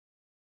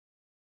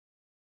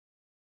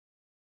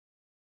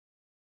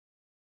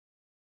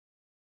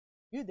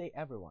Good day,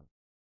 everyone.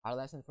 Our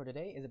lesson for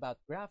today is about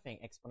graphing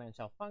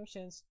exponential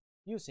functions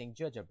using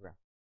GeoGebra.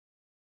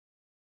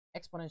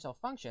 Exponential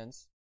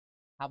functions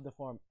have the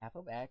form f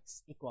of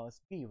x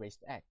equals b raised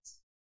to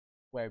x,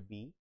 where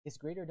b is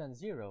greater than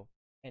 0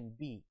 and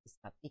b is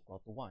not equal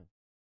to 1.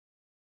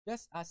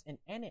 Just as in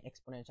any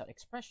exponential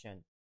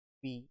expression,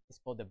 b is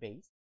called the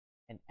base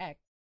and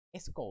x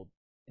is called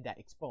the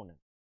exponent.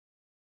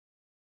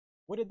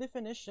 With the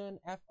definition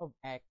f of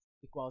x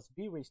equals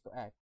b raised to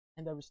x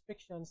and the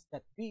restrictions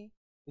that b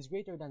is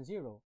greater than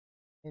 0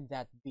 and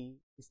that b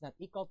is not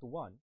equal to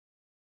 1,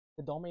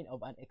 the domain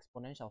of an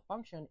exponential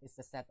function is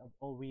the set of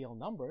all real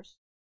numbers,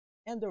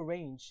 and the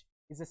range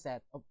is the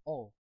set of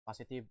all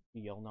positive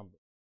real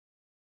numbers.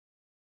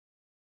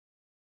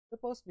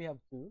 Suppose we have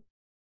 2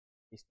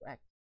 raised to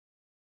x.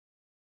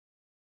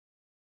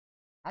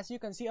 As you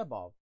can see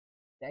above,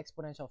 the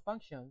exponential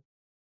function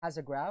has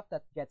a graph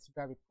that gets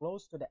very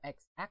close to the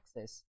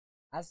x-axis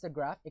as the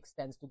graph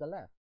extends to the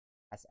left,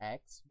 as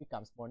x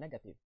becomes more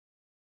negative.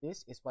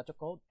 This is what you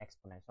call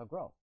exponential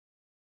growth.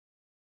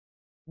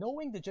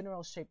 Knowing the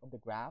general shape of the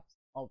graphs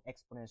of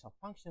exponential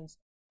functions is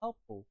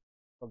helpful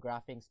for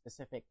graphing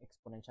specific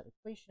exponential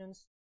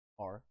equations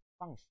or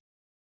functions.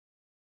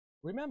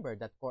 Remember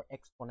that for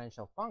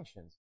exponential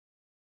functions,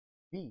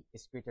 b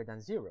is greater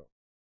than 0,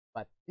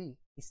 but b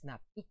is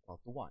not equal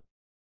to 1.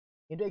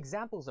 In the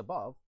examples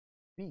above,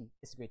 b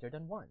is greater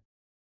than 1.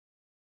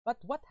 But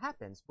what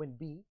happens when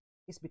b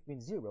is between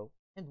 0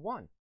 and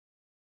 1?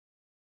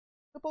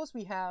 Suppose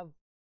we have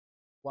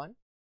 1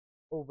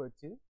 over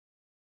 2,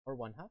 or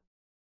 1/2,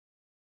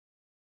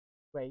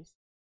 raised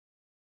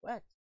to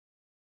x.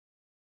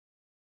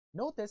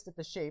 Notice that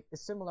the shape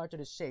is similar to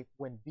the shape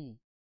when b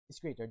is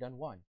greater than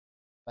 1,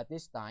 but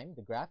this time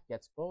the graph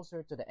gets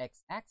closer to the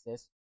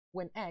x-axis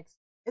when x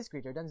is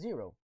greater than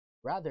 0,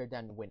 rather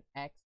than when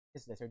x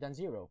is lesser than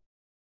 0.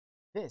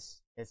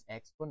 This is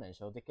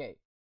exponential decay.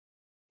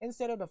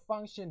 Instead of the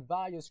function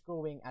values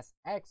growing as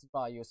x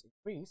values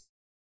increase,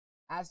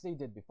 as they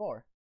did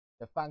before,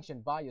 the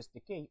function values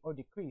decay or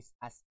decrease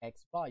as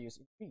x values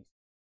increase.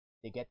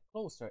 They get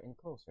closer and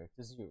closer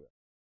to 0.